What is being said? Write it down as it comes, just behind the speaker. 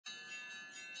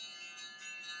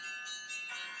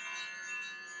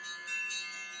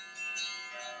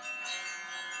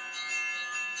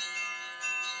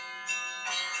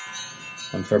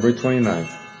On February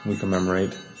 29th, we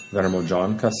commemorate Venerable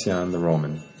John Cassian the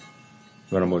Roman,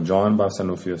 Venerable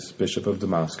John-Barsanuphius, Bishop of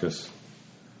Damascus,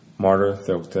 Martyr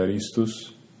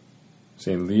Theokteristus,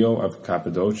 St. Leo of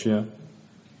Cappadocia,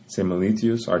 St.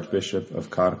 Meletius, Archbishop of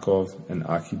Kharkov and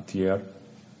Akhtyr,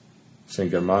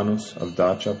 St. Germanus of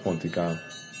Dacia Pontica,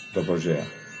 Dobrogeia.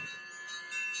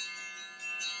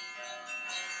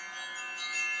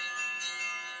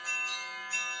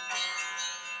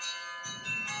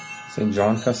 St.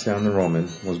 John Cassian the Roman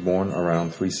was born around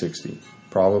 360,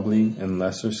 probably in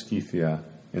Lesser Scythia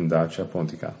in Dacia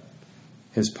Pontica.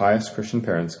 His pious Christian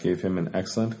parents gave him an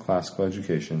excellent classical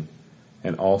education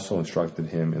and also instructed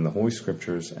him in the Holy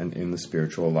Scriptures and in the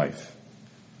spiritual life.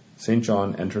 St.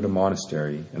 John entered a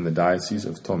monastery in the diocese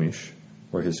of Tomish,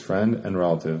 where his friend and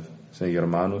relative, St.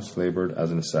 Germanus, labored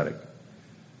as an ascetic.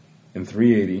 In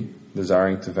 380,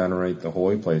 desiring to venerate the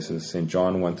holy places, St.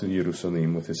 John went to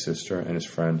Jerusalem with his sister and his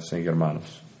friend, St.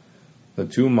 Germanus. The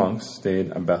two monks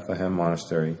stayed at Bethlehem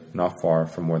Monastery, not far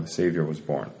from where the Savior was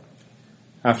born.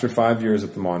 After 5 years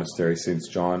at the monastery, Saints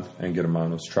John and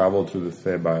Germanus traveled through the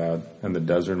Thebaid and the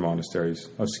desert monasteries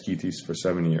of Scythis for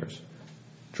 7 years,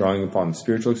 drawing upon the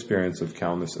spiritual experience of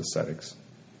countless ascetics.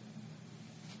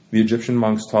 The Egyptian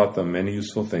monks taught them many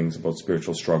useful things about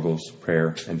spiritual struggles,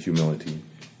 prayer, and humility.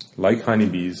 Like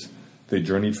honeybees, they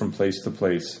journeyed from place to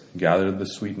place, gathered the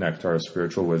sweet nectar of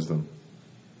spiritual wisdom.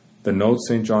 The notes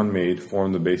St. John made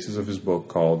form the basis of his book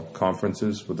called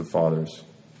Conferences with the Fathers,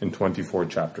 in 24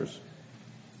 chapters.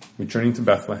 Returning to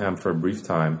Bethlehem for a brief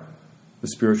time, the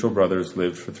spiritual brothers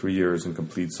lived for 3 years in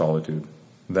complete solitude.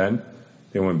 Then,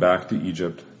 they went back to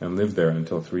Egypt and lived there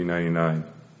until 399.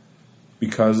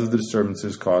 Because of the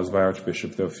disturbances caused by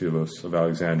Archbishop Theophilus of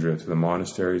Alexandria to the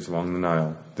monasteries along the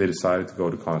Nile, they decided to go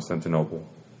to Constantinople.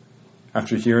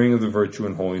 After hearing of the virtue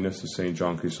and holiness of St.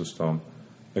 John Chrysostom,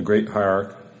 the great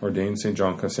hierarch ordained St.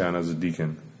 John Cassian as a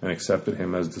deacon and accepted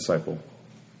him as disciple.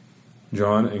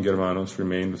 John and Germanus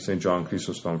remained with St. John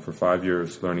Chrysostom for 5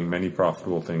 years, learning many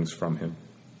profitable things from him.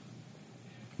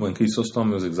 When Chrysostom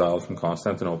was exiled from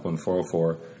Constantinople in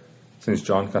 404, St.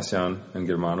 John Cassian and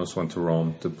Germanus went to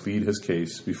Rome to plead his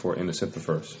case before Innocent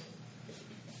I.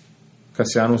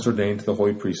 Cassian was ordained to the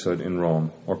holy priesthood in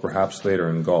Rome, or perhaps later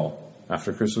in Gaul.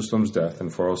 After Chrysostom's death in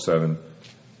 407,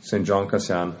 St. John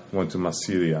Cassian went to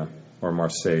Massilia, or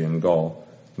Marseille in Gaul,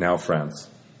 now France.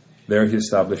 There he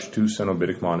established 2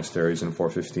 Cenobitic monasteries in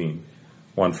 415,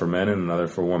 one for men and another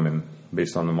for women,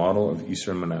 based on the model of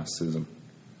Eastern monasticism.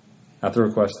 At the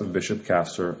request of Bishop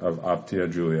Castor of Aptia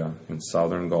Julia in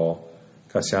southern Gaul,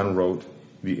 Cassian wrote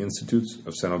the Institutes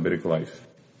of Cenobitic Life,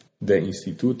 De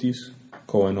Institutis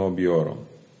Coenobiorum,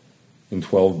 in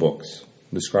 12 books,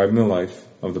 describing the life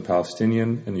of the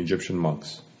Palestinian and Egyptian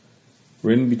monks.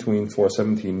 Written between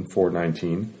 417 and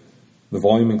 419, the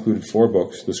volume included 4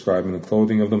 books describing the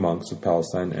clothing of the monks of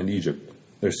Palestine and Egypt,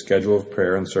 their schedule of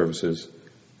prayer and services,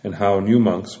 and how new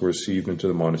monks were received into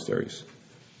the monasteries.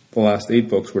 The last 8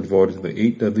 books were devoted to the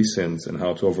 8 deadly sins and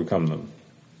how to overcome them.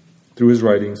 Through his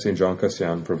writing, St. John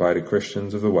Cassian provided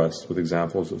Christians of the West with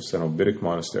examples of Cenobitic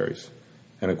monasteries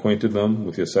and acquainted them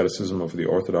with the asceticism of the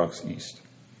Orthodox East.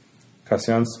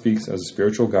 Cassian speaks as a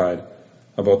spiritual guide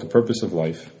about the purpose of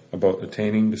life, about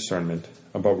attaining discernment,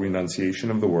 about renunciation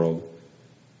of the world,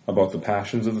 about the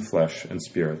passions of the flesh and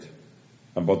spirit,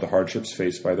 about the hardships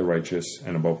faced by the righteous,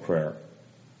 and about prayer.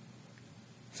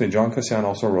 St. John Cassian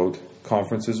also wrote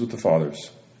Conferences with the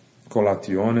Fathers,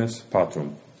 Collationes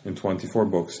Patrum, in 24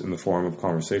 books in the form of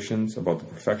conversations about the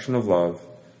perfection of love,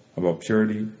 about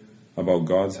purity, about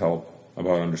God's help,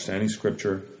 about understanding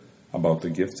Scripture, about the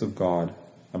gifts of God,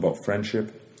 about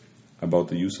friendship, about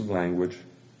the use of language,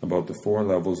 about the 4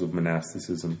 levels of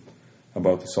monasticism,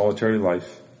 about the solitary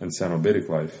life and cenobitic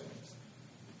life,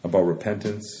 about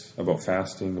repentance, about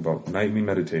fasting, about nightly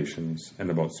meditations,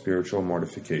 and about spiritual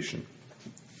mortification.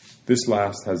 This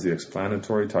last has the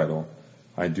explanatory title,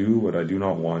 I Do What I Do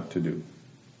Not Want to Do.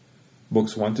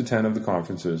 Books 1 to 10 of the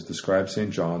conferences describe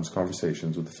St. John's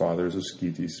conversations with the Fathers of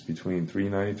Scythis between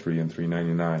 393 and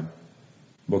 399.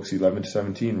 Books 11 to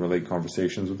 17 relate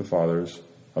conversations with the Fathers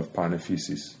of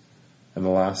Panephysis, and the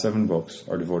last 7 books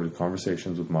are devoted to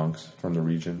conversations with monks from the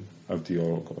region of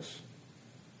Diolkos.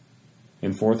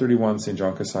 In 431, St.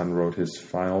 John Cassian wrote his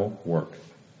final work,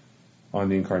 On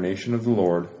the Incarnation of the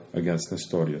Lord against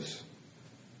Nestorius,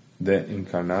 De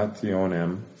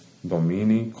Incarnationem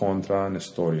Domini contra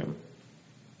Nestorium.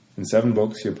 In 7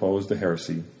 books, he opposed the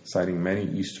heresy, citing many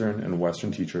Eastern and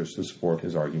Western teachers to support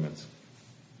his arguments.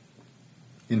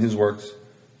 In his works,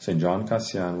 St. John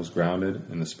Cassian was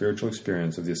grounded in the spiritual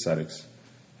experience of the ascetics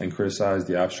and criticized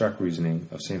the abstract reasoning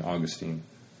of St. Augustine,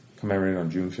 commemorated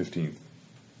on June 15th.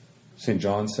 St.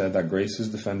 John said that grace is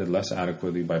defended less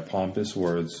adequately by pompous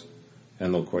words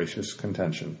and loquacious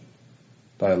contention,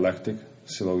 dialectic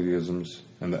syllogisms,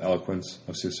 and the eloquence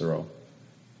of Cicero,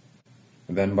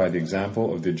 than by the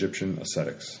example of the Egyptian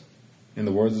ascetics. In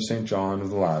the words of St. John of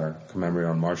the Ladder,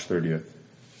 commemorated on March 30th,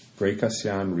 great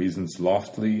Cassian reasons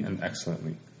loftily and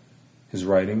excellently. His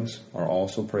writings are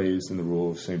also praised in the rule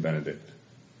of St. Benedict.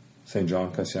 St.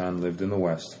 John Cassian lived in the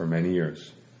West for many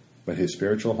years, but his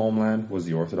spiritual homeland was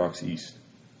the Orthodox East.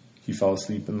 He fell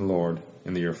asleep in the Lord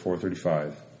in the year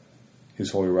 435. His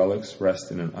holy relics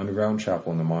rest in an underground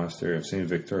chapel in the monastery of St.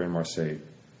 Victor in Marseille.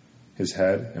 His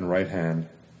head and right hand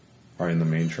are in the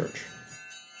main church.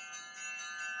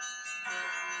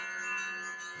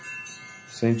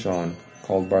 St. John,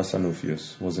 called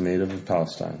Barsanuphius, was a native of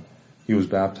Palestine. He was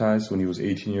baptized when he was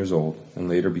 18 years old and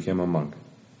later became a monk.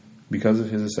 Because of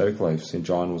his ascetic life, St.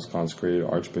 John was consecrated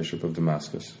Archbishop of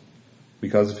Damascus.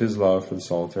 Because of his love for the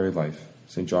solitary life,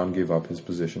 St. John gave up his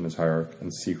position as hierarch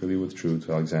and secretly withdrew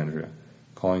to Alexandria,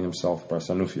 calling himself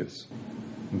Barsanuphius.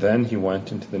 Then he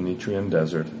went into the Nitrian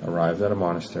desert, arrived at a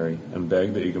monastery, and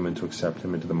begged the igumen to accept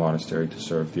him into the monastery to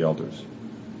serve the elders.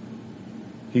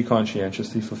 He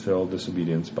conscientiously fulfilled this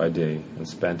obedience by day and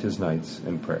spent his nights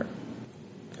in prayer.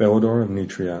 Theodore of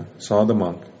Nitria saw the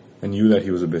monk and knew that he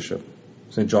was a bishop.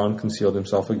 St. John concealed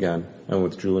himself again and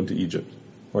withdrew into Egypt,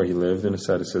 where he lived in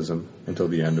asceticism until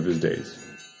the end of his days.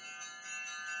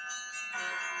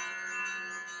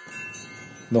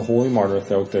 The holy Martyr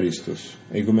Theokteristus,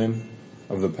 igumen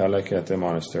of the Pelekete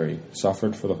monastery,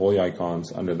 suffered for the holy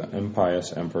icons under the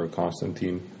impious Emperor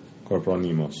Constantine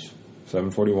Corpronimos,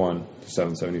 741 to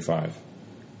 775.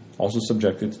 Also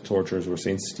subjected to tortures were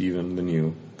St. Stephen the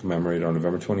New, commemorated on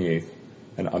November 28th,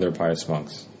 and other pious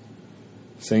monks.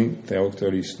 St.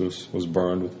 Theokteristus was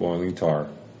burned with boiling tar.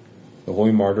 The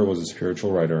holy martyr was a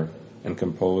spiritual writer and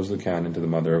composed the canon to the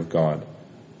Mother of God,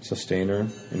 sustainer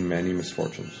in many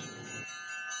misfortunes.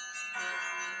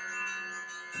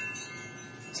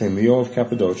 St. Leo of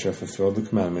Cappadocia fulfilled the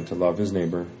commandment to love his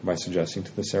neighbor by suggesting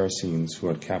to the Saracens who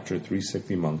had captured 3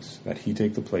 sickly monks that he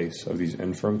take the place of these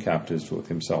infirm captives with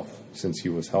himself, since he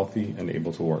was healthy and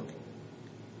able to work.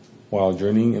 While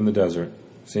journeying in the desert,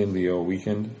 St. Leo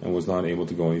weakened and was not able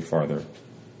to go any farther.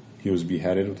 He was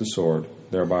beheaded with a sword,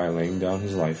 thereby laying down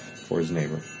his life for his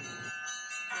neighbor.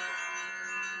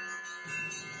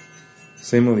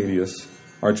 St. Meletius,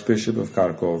 Archbishop of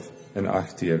Kharkov and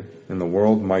Akhtyr, in the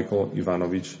world Michael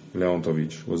Ivanovich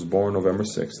Leontovich, was born November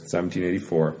 6,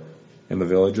 1784, in the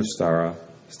village of Stara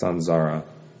Stanzara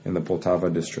in the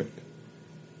Poltava district.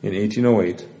 In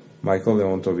 1808, Michael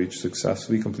Leontovich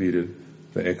successfully completed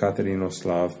the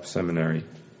Ekaterinoslav Seminary.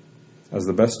 As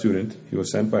the best student, he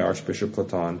was sent by Archbishop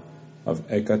Platon of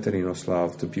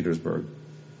Ekaterinoslav to Petersburg,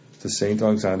 to St.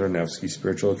 Alexander Nevsky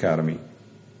Spiritual Academy.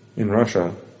 In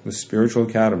Russia, the Spiritual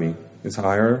Academy is a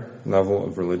higher level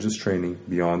of religious training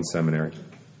beyond seminary.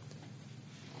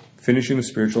 Finishing the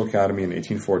Spiritual Academy in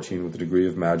 1814 with the degree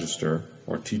of Magister,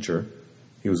 or teacher,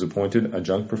 he was appointed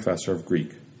adjunct professor of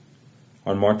Greek.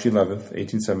 On March 11,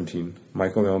 1817,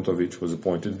 Michael Leontovich was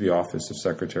appointed to the office of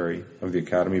Secretary of the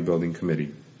Academy Building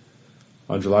Committee.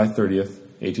 On July 30,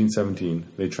 1817,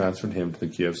 they transferred him to the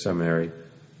Kiev Seminary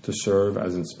to serve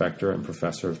as inspector and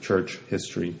professor of church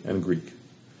history and Greek.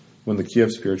 When the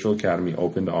Kiev Spiritual Academy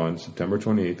opened on September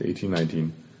 28,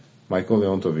 1819, Michael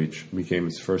Leontovich became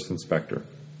its first inspector.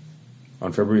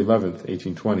 On February 11,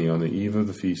 1820, on the eve of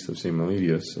the feast of St.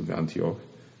 Meletius of Antioch,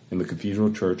 in the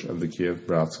cathedral church of the Kiev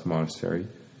Bratsk monastery,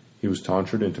 he was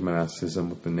tonsured into monasticism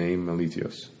with the name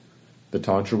Meletius. The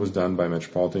tonsure was done by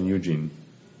Metropolitan Eugene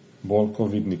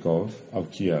Bolkovidnikov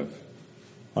of Kiev.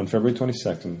 On February 22,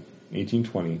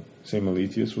 1820, St.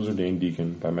 Meletius was ordained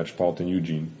deacon by Metropolitan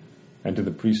Eugene, and to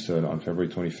the priesthood on February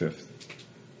 25th.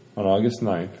 On August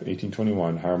 9,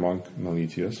 1821, Hieromonk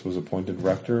Meletius was appointed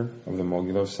rector of the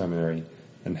Mogilov Seminary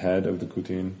and head of the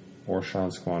Kutin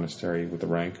Orshansk monastery with the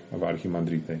rank of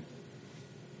Archimandrite.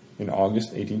 In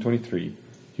August 1823,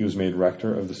 he was made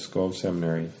rector of the Pskov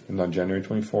Seminary, and on January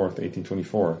 24,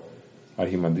 1824,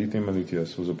 Archimandrite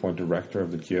Meletius was appointed rector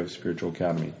of the Kiev Spiritual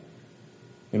Academy.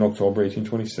 In October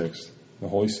 1826, the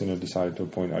Holy Synod decided to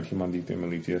appoint Archimandrite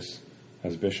Meletius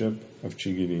as Bishop of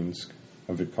Chigirinsk,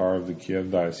 a vicar of the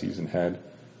Kiev diocese and head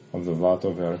of the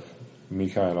Vlatoverk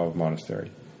Mikhailov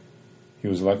monastery. He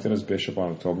was elected as bishop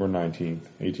on October 19,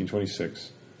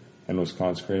 1826, and was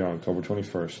consecrated on October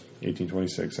 21,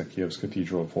 1826, at Kiev's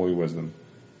Cathedral of Holy Wisdom,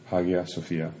 Hagia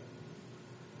Sophia.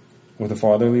 With a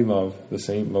fatherly love, the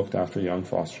saint looked after young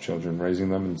foster children, raising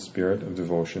them in the spirit of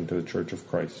devotion to the Church of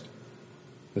Christ.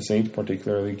 The saint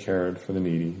particularly cared for the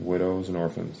needy, widows, and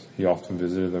orphans. He often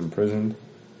visited the imprisoned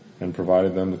and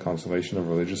provided them the consolation of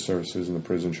religious services in the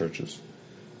prison churches.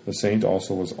 The saint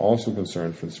was also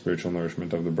concerned for the spiritual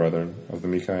nourishment of the brethren of the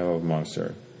Mikhailov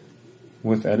monastery.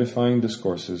 With edifying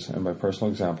discourses and by personal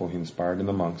example, he inspired in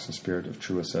the monks a spirit of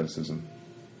true asceticism.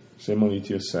 St.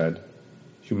 Meletius said,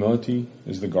 "Humility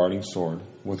is the guarding sword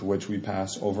with which we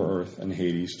pass over earth and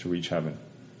Hades to reach heaven."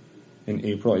 In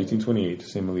April 1828,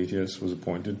 St. Meletius was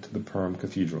appointed to the Perm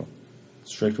Cathedral.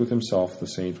 Strict with himself, the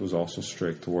saint was also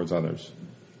strict towards others.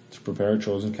 To prepare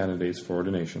chosen candidates for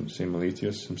ordination, St.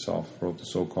 Meletius himself wrote the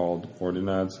so-called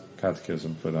Ordinad's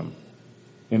Catechism for them.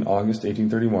 In August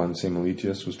 1831, St.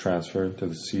 Meletius was transferred to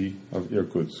the see of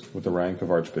Irkutsk with the rank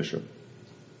of Archbishop.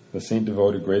 The saint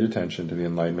devoted great attention to the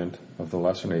enlightenment of the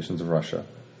lesser nations of Russia,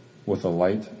 with the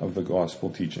light of the gospel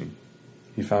teaching.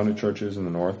 He founded churches in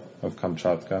the north of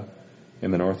Kamchatka,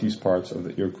 in the northeast parts of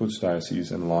the Irkutsk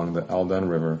diocese, and along the Aldan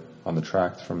River on the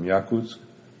tract from Yakutsk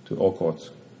to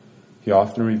Okhotsk. He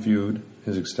often reviewed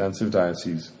his extensive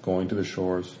diocese, going to the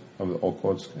shores of the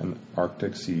Okhotsk and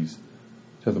Arctic seas,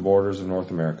 to the borders of North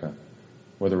America,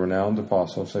 where the renowned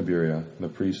apostle of Siberia, the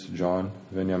priest John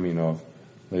Veniaminov,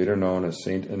 later known as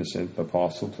Saint Innocent, the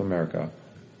Apostle to America,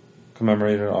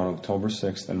 commemorated on October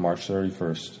 6th and March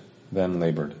 31st, then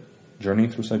labored.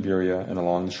 Journeying through Siberia and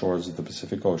along the shores of the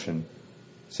Pacific Ocean,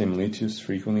 St. Meletius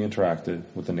frequently interacted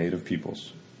with the native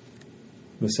peoples.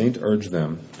 The saint urged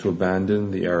them to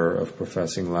abandon the error of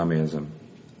professing Lamaism,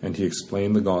 and he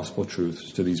explained the gospel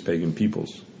truths to these pagan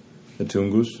peoples, the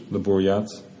Tungus, the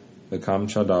Buryats, the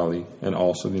Kamchadali, and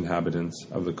also the inhabitants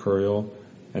of the Kuryl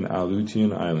and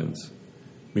Aleutian Islands.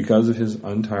 Because of his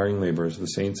untiring labors, the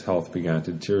saint's health began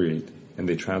to deteriorate, and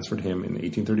they transferred him in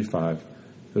 1835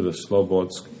 to the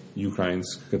Slobodsk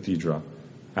Ukrainsk Cathedral,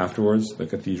 afterwards the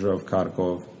Cathedral of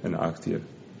Kharkov and Akhtyr.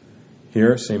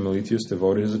 Here, St. Meletius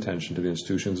devoted his attention to the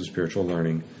institutions of spiritual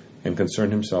learning and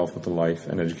concerned himself with the life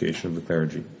and education of the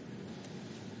clergy.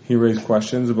 He raised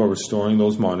questions about restoring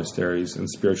those monasteries and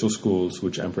spiritual schools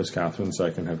which Empress Catherine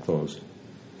II had closed.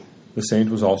 The saint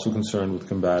was also concerned with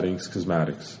combating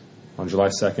schismatics. On July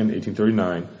 2nd,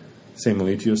 1839, St.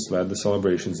 Meletius led the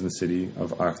celebrations in the city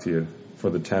of Akhtyr for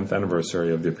the 10th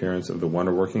anniversary of the appearance of the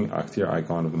wonder-working Akhtyr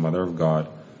icon of the Mother of God,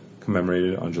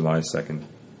 commemorated on July 2nd.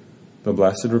 The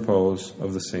blessed repose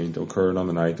of the saint occurred on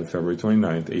the night of February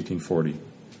 29th, 1840.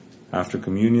 After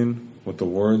communion, with the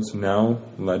words, "Now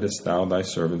lettest thou thy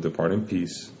servant depart in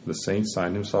peace," the saint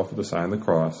signed himself with the sign of the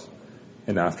cross,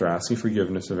 and after asking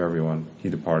forgiveness of everyone, he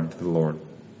departed to the Lord.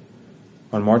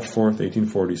 On March 4th,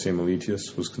 1840, St.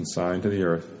 Meletius was consigned to the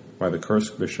earth by the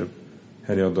Kursk bishop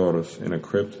Heliodorus in a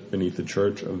crypt beneath the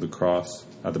Church of the Cross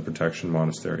at the Protection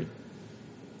Monastery.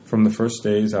 From the first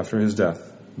days after his death,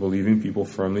 believing people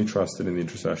firmly trusted in the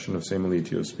intercession of St.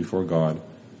 Meletius before God,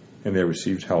 and they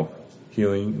received help,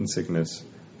 healing in sickness,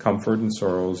 comfort in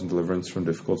sorrows, and deliverance from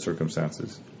difficult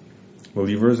circumstances.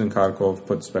 Believers in Kharkov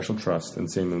put special trust in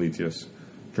St. Meletius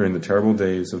during the terrible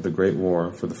days of the Great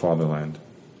War for the Fatherland,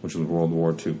 which was World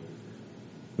War II.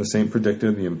 The saint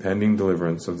predicted the impending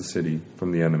deliverance of the city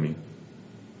from the enemy.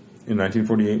 In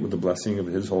 1948, with the blessing of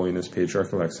His Holiness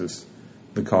Patriarch Alexis,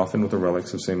 the coffin with the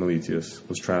relics of St. Meletius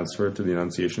was transferred to the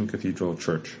Annunciation Cathedral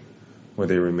Church, where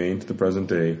they remain to the present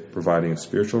day, providing a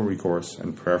spiritual recourse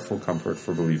and prayerful comfort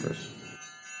for believers.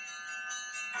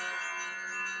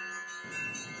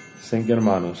 St.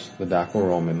 Germanus, the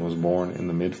Daco-Roman, was born in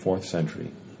the mid-4th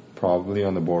century, probably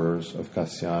on the borders of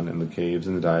Cassian and the caves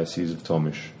in the diocese of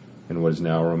Tomish, in what is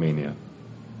now Romania,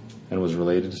 and was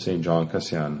related to St. John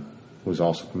Cassian, who is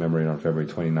also commemorated on February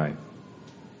 29th.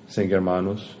 St.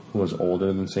 Germanus, who was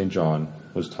older than St. John,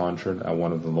 was tonsured at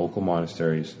one of the local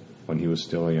monasteries when he was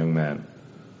still a young man.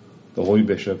 The holy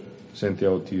bishop, St.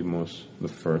 Theokteristus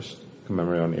I,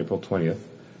 commemorated on April 20th,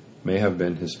 may have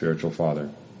been his spiritual father.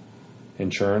 In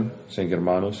turn, St.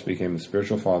 Germanus became the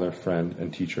spiritual father, friend,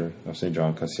 and teacher of St.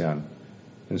 John Cassian,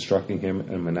 instructing him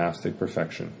in monastic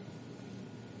perfection.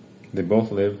 They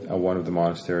both lived at one of the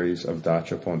monasteries of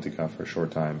Dacia Pontica for a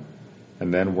short time,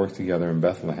 and then worked together in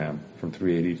Bethlehem from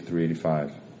 380 to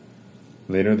 385.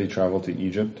 Later they traveled to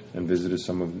Egypt and visited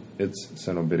some of its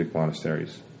Cenobitic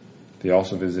monasteries. They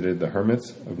also visited the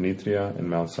hermits of Nitria and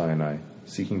Mount Sinai,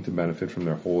 seeking to benefit from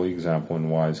their holy example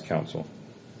and wise counsel.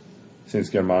 Saints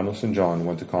Germanus and John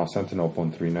went to Constantinople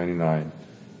in 399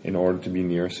 in order to be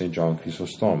near St. John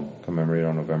Chrysostom, commemorated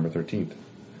on November 13th.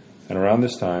 And around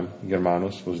this time,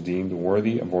 Germanus was deemed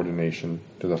worthy of ordination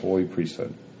to the holy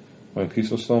priesthood. When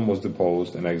Chrysostom was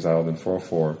deposed and exiled in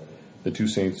 404, the two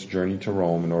saints journeyed to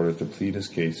Rome in order to plead his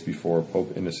case before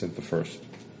Pope Innocent I.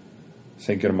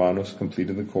 St. Germanus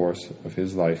completed the course of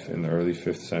his life in the early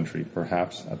 5th century,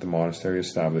 perhaps at the monastery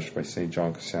established by St.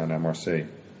 John Cassian at Marseille,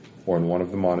 or in one of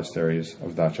the monasteries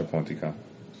of Dacia Pontica.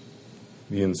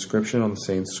 The inscription on the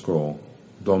saint's scroll,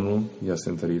 Domnul este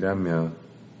întărirea mea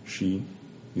și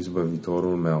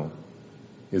izbăvitorul meu,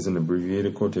 is an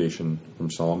abbreviated quotation from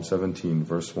Psalm 17,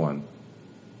 verse 1.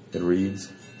 It reads,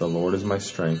 "The Lord is my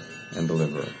strength and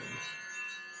deliverer."